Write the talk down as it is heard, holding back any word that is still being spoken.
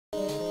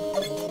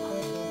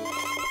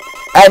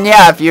And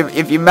yeah,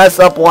 if you mess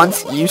up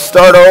once, you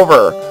start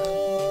over.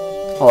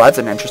 Well, that's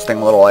an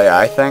interesting little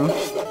AI thing.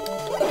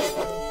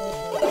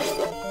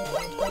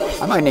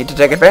 I might need to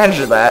take advantage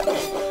of that.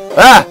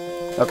 Ah!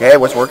 Okay, it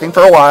was working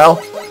for a while.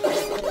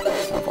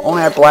 If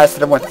only I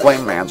blasted him with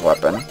Flame Man's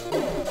weapon.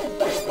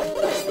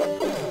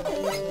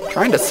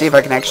 Trying to see if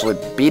I can actually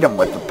beat him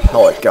with the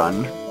pellet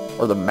gun.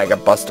 Or the Mega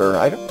Buster.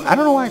 I don't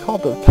know why I call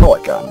it the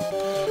pellet gun.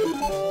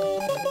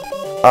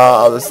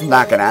 This is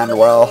not gonna end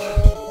well.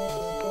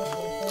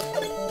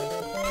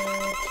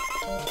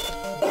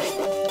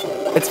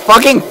 It's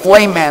fucking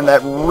Flame Man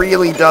that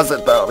really does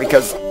it, though,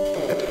 because...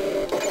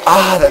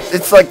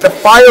 it's like the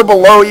fire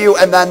below you,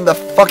 and then the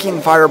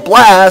fucking fire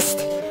blast.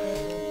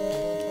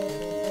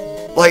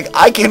 Like,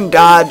 I can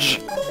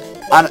dodge...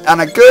 On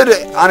a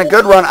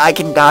good run, I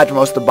can dodge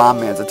most of Bomb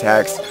Man's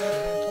attacks.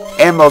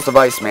 And most of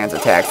Ice Man's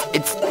attacks.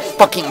 It's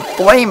fucking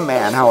Flame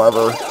Man,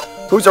 however,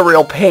 who's a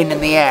real pain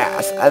in the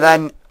ass. And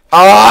then...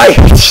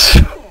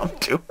 I'm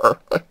too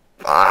early.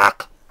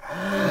 Fuck.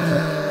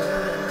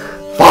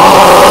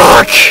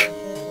 Fuck!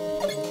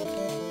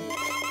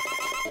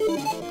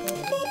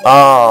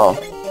 Oh.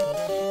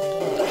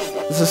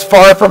 This is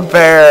far from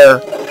fair.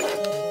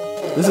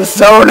 This is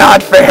so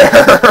not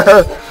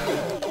fair.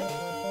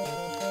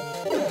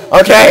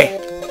 Okay.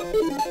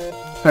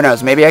 Who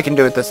knows? Maybe I can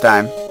do it this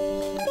time.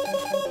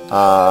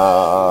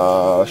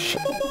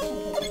 Shit.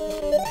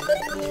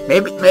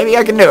 Maybe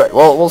I can do it.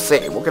 We'll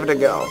see. We'll give it a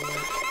go.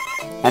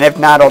 And if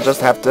not, I'll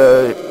just have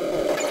to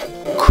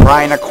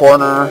cry in a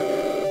corner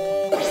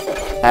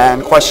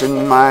and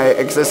question my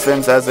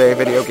existence as a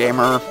video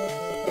gamer.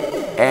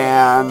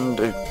 And,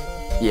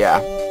 yeah.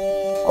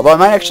 Although I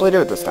might actually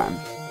do it this time.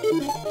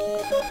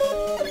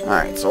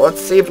 Alright, so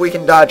let's see if we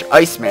can dodge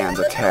Iceman's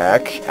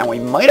attack, and we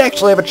might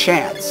actually have a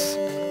chance.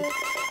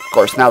 Of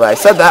course, now that I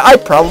said that, I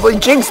probably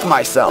jinxed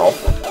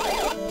myself.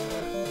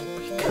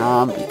 Be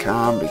calm,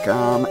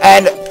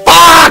 and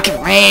fuck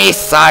me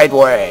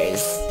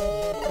sideways!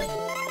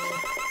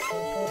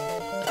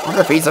 I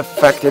wonder if he's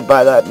affected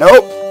by that.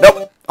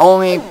 Nope,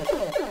 only...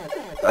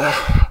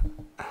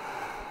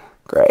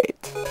 Great.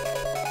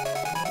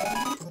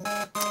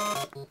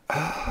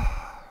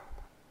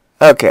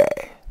 Okay.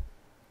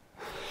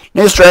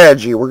 New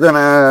strategy. I'm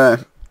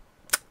gonna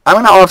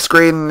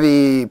off-screen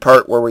the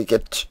part where we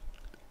get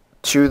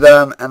to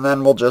them, and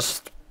then we'll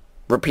just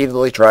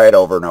repeatedly try it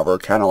over and over,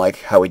 kind of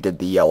like how we did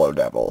the Yellow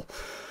Devil.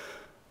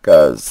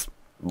 Because,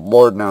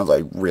 Lord knows,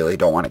 I really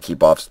don't want to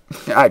keep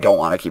I don't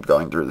want to keep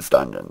going through this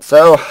dungeon.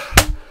 So,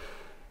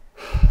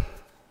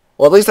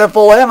 we'll at least have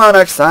full ammo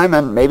next time,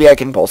 and maybe I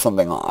can pull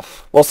something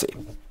off. We'll see.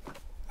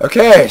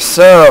 Okay,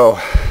 so...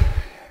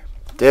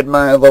 did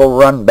my little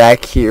run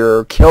back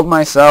here, killed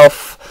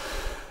myself.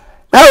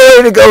 Now we're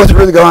ready to go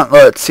through the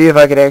gauntlet, see if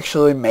I could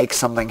actually make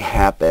something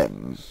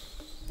happen.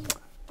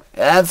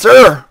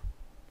 Answer,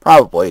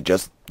 probably,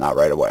 just not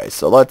right away.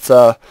 So let's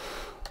load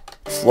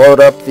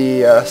up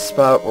the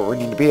spot where we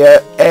need to be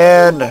at,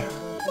 and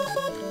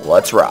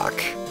let's rock.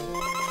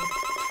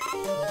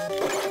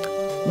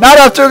 Not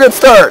off to a good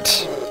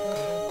start.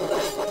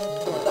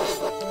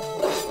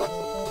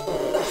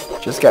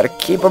 Just gotta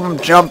keep them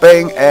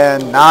jumping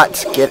and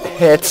not get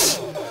hit.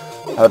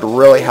 That would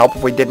really help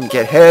if we didn't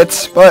get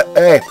hit, but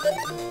hey.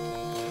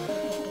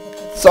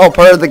 It's all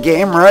part of the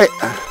game, right?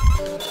 I'm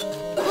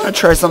gonna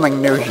try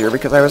something new here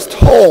because I was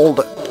told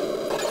a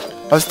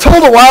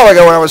while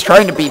ago when I was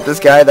trying to beat this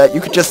guy that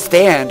you could just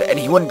stand and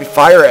he wouldn't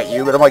fire at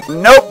you, but I'm like,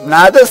 nope,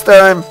 not this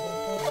time.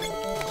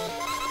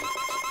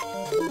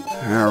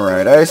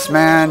 Alright,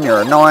 Iceman,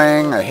 you're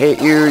annoying, I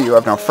hate you, you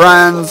have no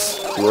friends,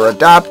 you were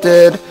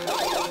adopted.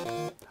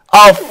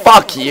 Oh,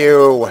 fuck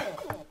you!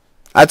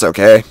 That's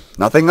okay.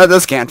 Nothing that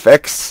this can't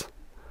fix.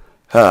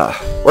 We're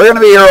gonna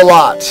be here a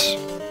lot.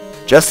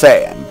 Just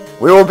saying.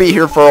 We will be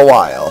here for a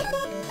while.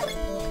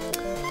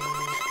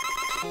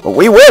 But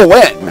we will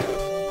win.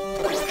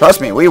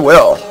 Trust me, we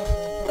will.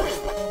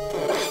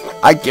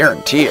 I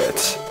guarantee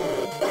it.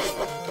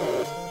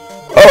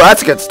 Oh,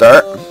 that's a good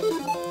start.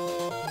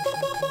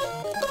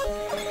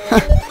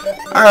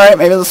 Alright,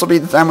 maybe this will be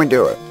the time we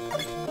do it.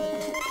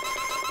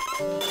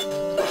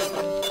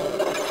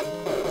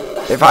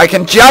 If I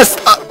can just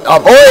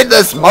avoid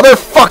this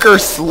motherfucker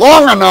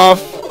long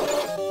enough.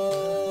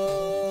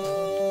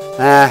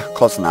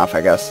 Close enough,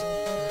 I guess.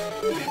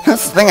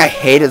 That's the thing I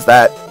hate is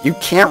that you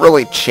can't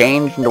really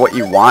change into what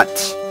you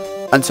want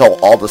until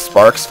all the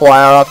sparks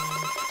fly off.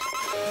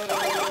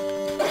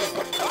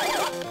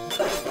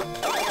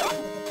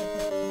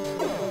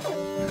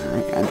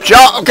 Alright, and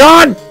jump!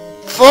 God!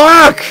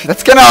 Fuck!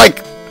 That's gonna,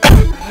 like...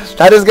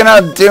 that is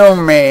gonna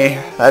doom me.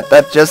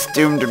 That just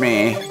doomed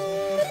me.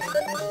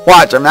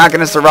 Watch, I'm not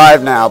gonna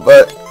survive now,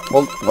 but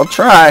we'll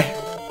try.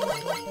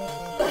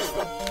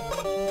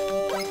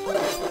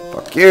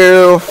 Fuck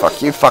you,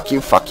 fuck you, fuck you,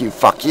 fuck you,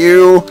 fuck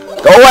you.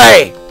 Go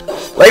away!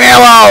 Leave me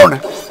alone!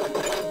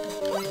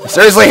 I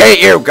seriously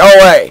hate you, go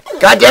away!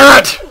 God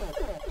damn it!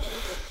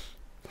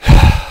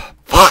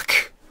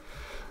 Fuck.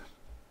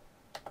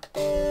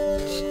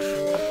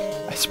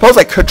 I suppose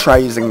I could try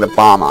using the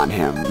bomb on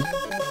him.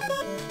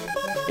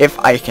 if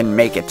I can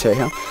make it to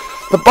him.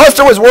 The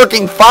Buster was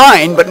working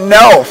fine, but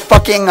no,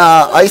 fucking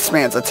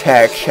Iceman's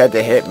attack had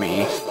to hit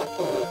me.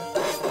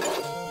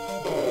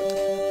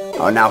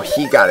 Oh, now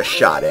he got a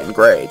shot in.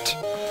 Great.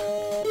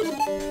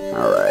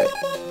 Alright.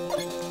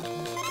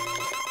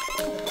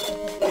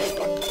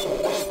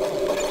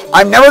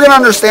 I'm never going to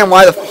understand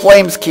why the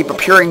flames keep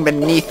appearing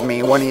beneath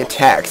me when he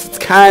attacks. It's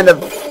kind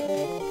of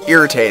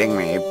irritating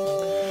me.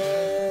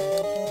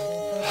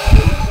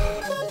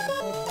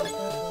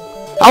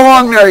 How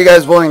long are you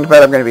guys willing to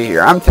bet I'm going to be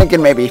here? I'm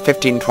thinking maybe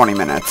 15-20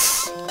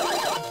 minutes.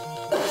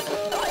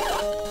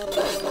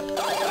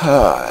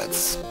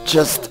 It's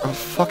just a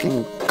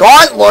fucking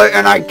gauntlet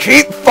and I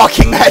keep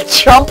fucking that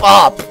jump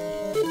up.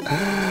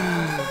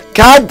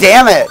 God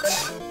damn it.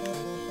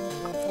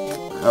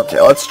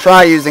 Okay, let's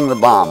try using the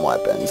bomb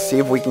weapon. See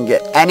if we can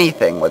get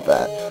anything with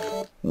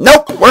that.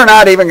 Nope, we're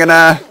not even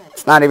gonna...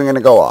 It's not even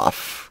gonna go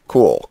off.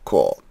 Cool,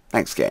 cool.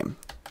 Thanks, game.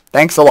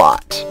 Thanks a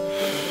lot.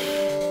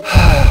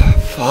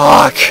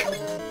 Fuck.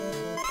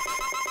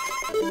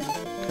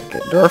 Okay,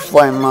 door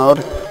flame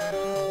mode.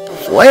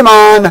 Flame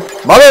on!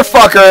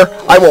 Motherfucker!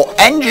 I will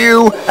end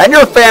you, and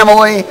your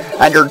family,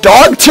 and your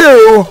dog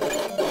too!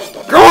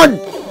 God!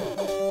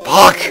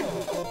 Fuck!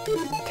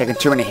 Taking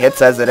too many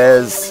hits as it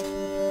is.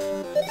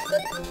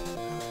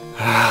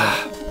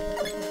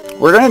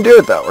 We're gonna do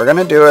it though. We're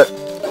gonna do it.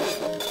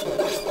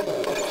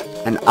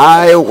 And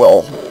I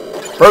will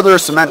further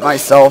cement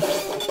myself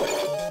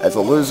as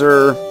a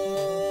loser.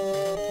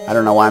 I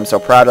don't know why I'm so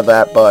proud of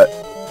that, but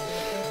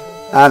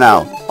I don't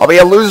know. I'll be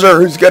a loser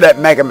who's good at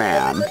Mega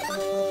Man.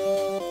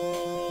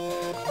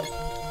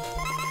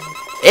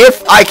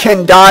 If I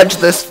can dodge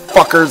this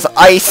fucker's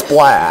ice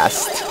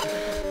blast.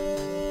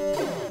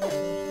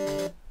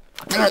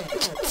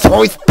 It's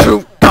always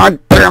too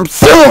goddamn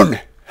soon!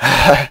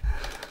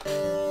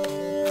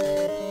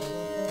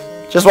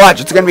 Just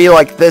watch, it's gonna be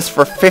like this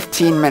for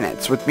 15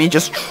 minutes with me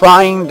just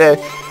trying to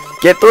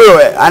get through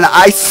it. And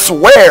I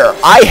swear,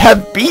 I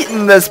have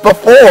beaten this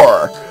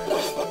before.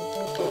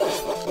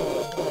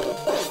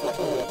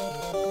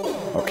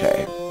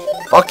 Okay.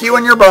 Fuck you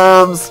and your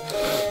bombs.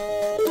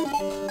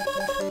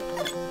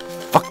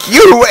 Fuck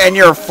you and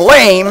your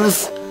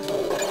flames.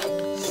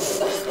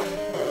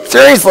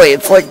 Seriously,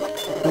 it's like,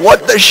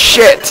 what the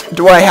shit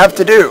do I have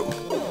to do?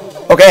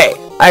 Okay,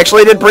 I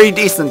actually did pretty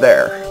decent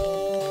there.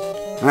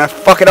 I'm gonna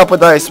fuck it up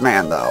with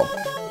Iceman, though.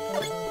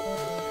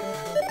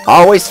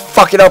 Always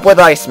fuck it up with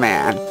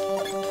Iceman.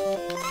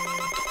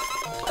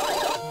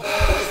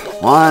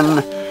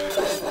 1,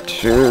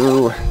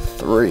 2,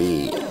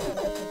 3.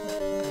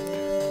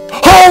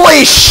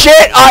 Holy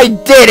shit, I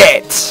did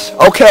it!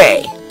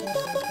 Okay.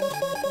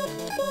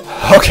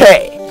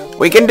 Okay,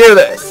 we can do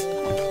this.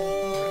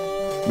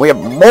 We have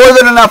more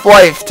than enough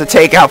life to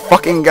take out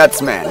fucking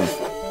Gutsman.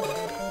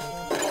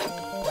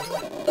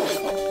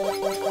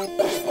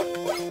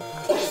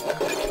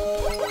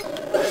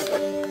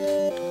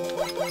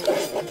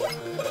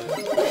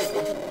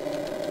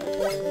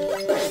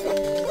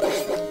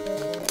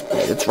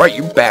 That's right,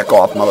 you back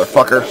off,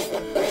 motherfucker.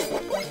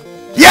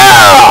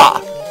 Yeah!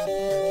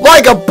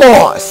 Like a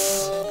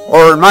boss!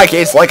 Or in my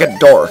case, like a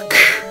dork.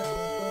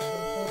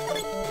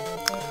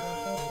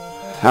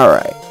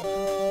 Alright.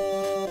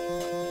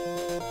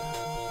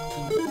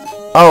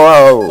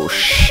 Oh,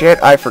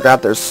 shit, I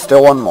forgot there's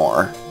still one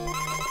more.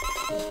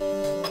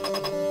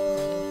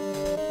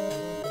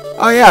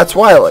 Oh yeah, it's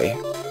Wily.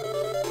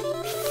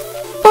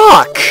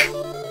 Fuck!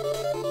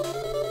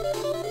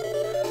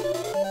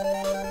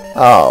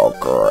 Oh,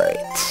 great.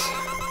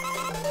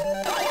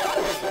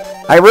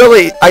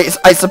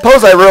 I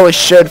suppose I really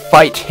should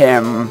fight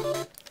him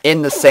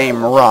in the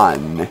same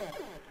run.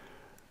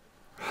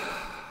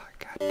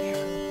 God damn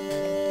it.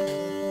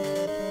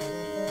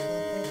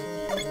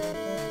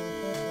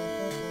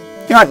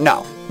 You know what?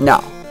 No.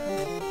 No.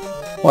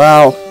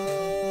 Well,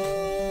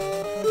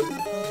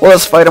 we'll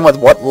just fight him with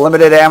what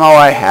limited ammo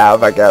I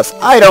have, I guess.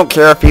 I don't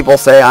care if people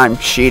say I'm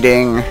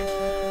cheating,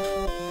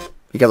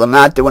 because I'm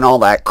not doing all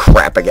that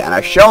crap again.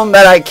 I've shown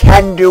that I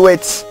can do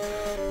it.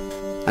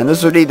 And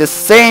this would be the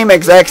same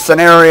exact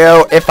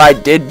scenario if I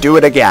did do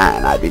it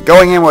again. I'd be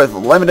going in with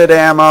limited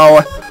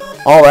ammo,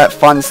 all that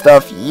fun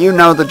stuff. You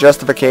know the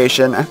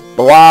justification.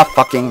 Blah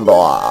fucking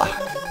blah.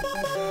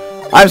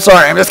 I'm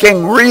sorry, I'm just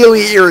getting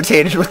really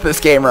irritated with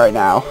this game right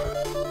now.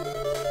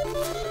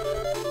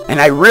 And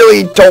I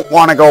really don't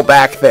want to go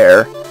back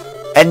there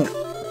and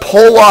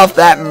pull off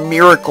that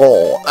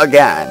miracle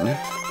again.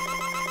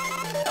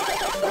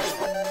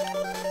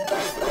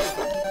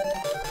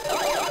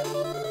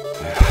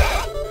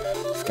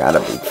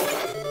 Gotta be.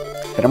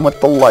 Hit him with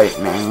the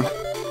lightning.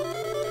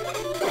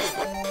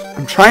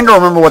 I'm trying to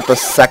remember what the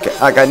second...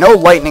 Like, I know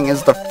lightning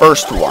is the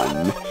first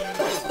one.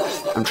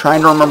 I'm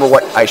trying to remember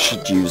what I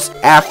should use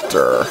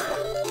after.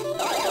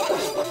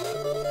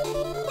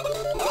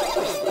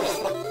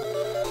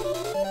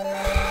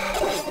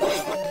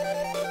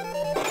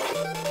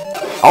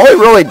 All he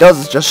really does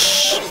is just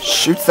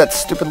shoots that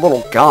stupid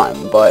little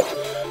gun, but...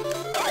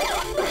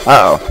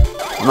 Uh-oh.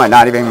 I might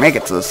not even make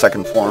it to the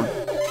second form.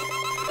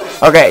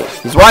 Okay,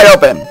 he's wide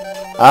open.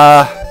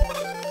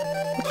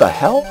 the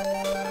hell?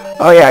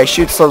 Oh yeah, I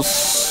shoot so...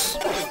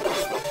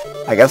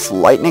 I guess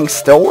lightning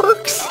still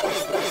works?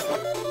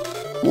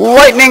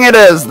 Lightning it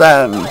is,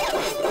 then!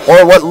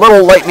 Or what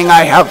little lightning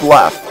I have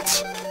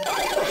left.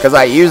 Because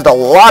I used a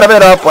lot of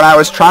it up when I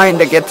was trying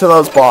to get to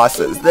those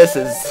bosses. This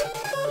is...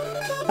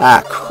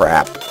 Ah,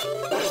 crap.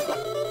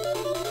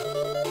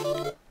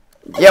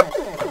 Yep.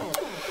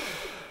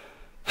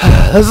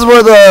 This is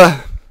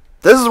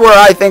where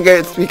I think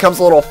it becomes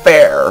a little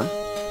fair.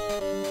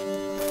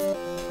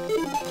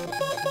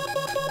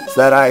 Is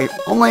that I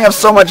only have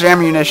so much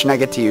ammunition I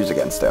get to use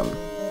against him.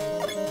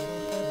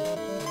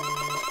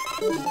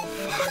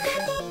 Fuck.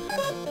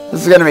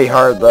 This is gonna be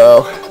hard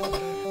though.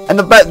 And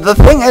the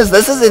thing is,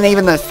 this isn't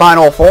even the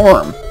final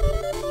form.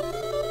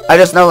 I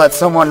just know that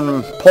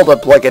someone pulled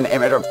up like an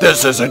image of,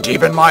 this isn't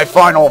even my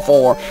final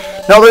form.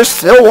 No, there's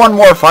still one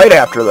more fight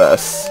after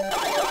this.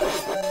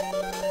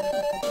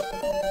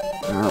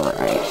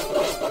 Alright.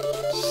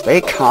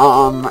 Stay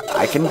calm.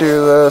 I can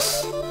do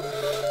this.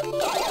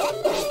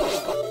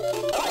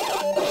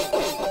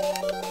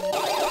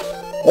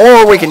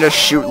 Or we can just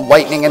shoot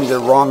lightning in the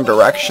wrong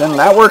direction.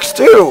 That works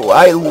too.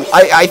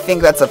 I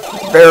think that's a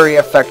very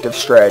effective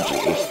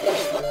strategy.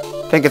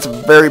 I think it's a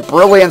very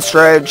brilliant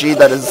strategy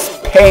that is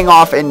paying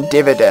off in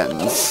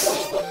dividends.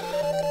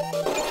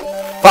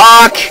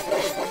 Fuck!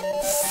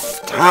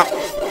 Stop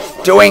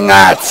doing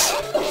that!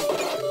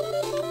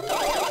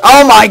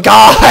 Oh my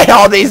god!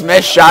 All these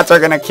missed shots are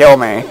gonna kill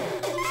me.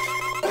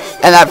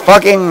 And that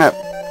fucking...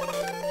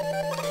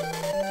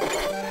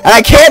 And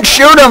I can't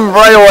shoot him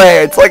right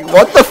away! It's like,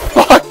 what the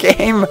fuck,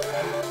 game?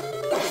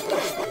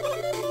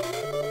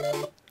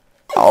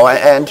 Oh,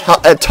 and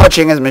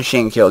touching his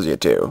machine kills you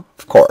too.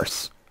 Of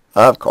course.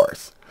 Of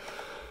course.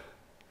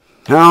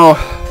 No.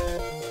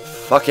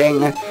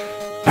 Fucking...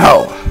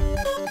 No.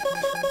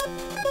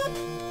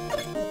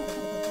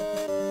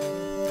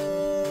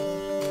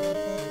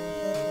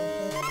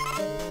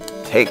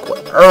 Take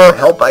whatever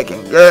help I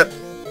can get.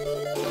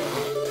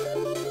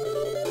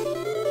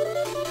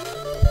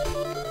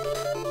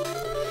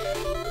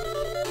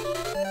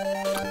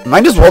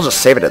 Might as well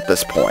just save it at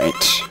this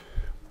point.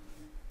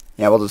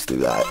 Yeah, we'll just do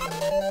that.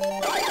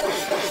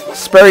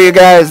 Spare you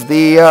guys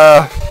the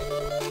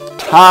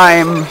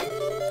time.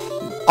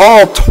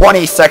 All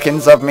 20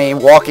 seconds of me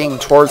walking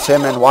towards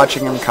him and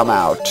watching him come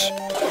out.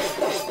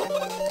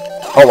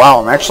 Oh wow,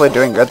 I'm actually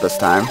doing good this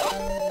time.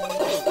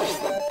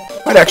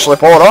 Might actually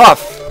pull it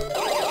off.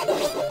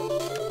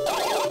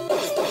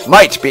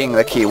 Might being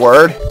the key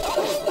word,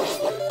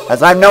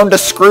 as I'm known to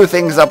screw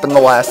things up in the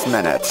last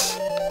minute.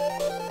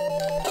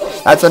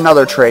 That's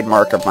another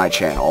trademark of my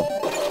channel.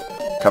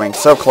 Coming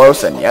so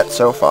close and yet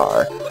so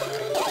far.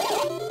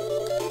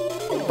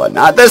 But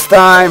not this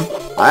time.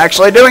 I'm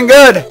actually doing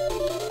good.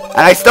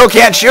 And I still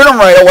can't shoot him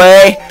right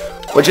away,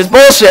 which is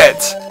bullshit.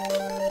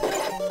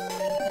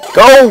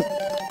 Go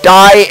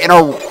die in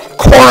a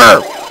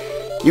corner,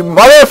 you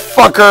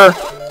motherfucker.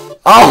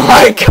 Oh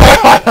my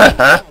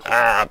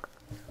god.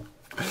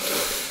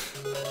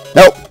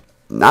 Nope.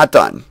 Not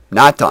done.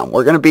 Not done.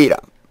 We're gonna beat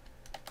him.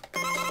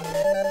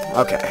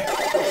 Okay.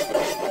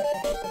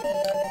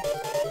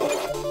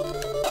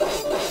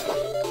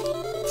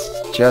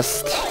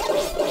 Just...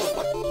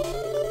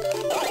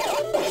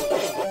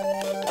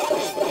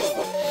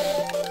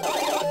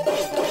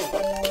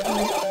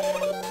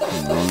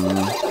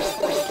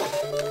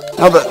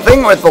 Now the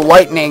thing with the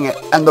lightning,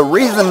 and the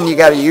reason you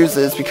gotta use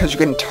it is because you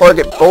can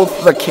target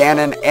both the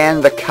cannon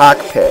and the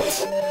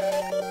cockpit.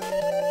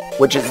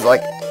 Which is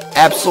like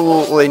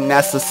absolutely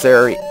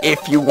necessary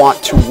if you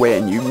want to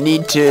win. You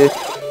need to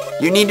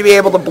be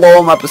able to blow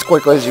them up as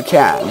quickly as you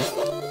can.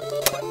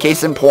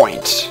 Case in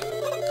point.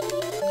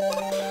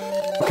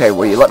 Okay,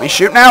 will you let me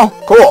shoot now?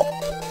 Cool.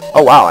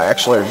 Oh wow, I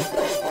actually...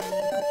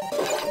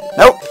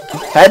 Nope.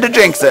 Had to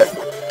jinx it.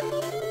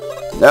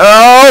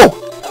 No!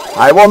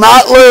 I will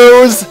not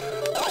lose!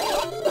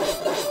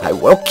 I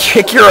will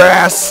kick your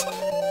ass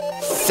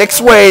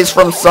 6 ways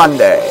from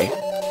Sunday.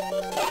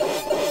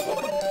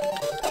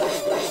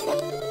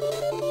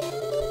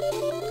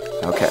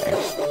 Okay.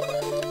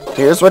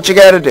 Here's what you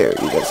gotta do.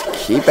 You just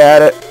keep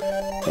at it.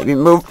 Maybe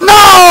move...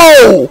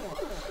 No!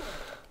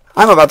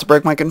 I'm about to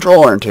break my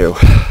controller in two.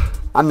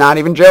 I'm not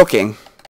even joking.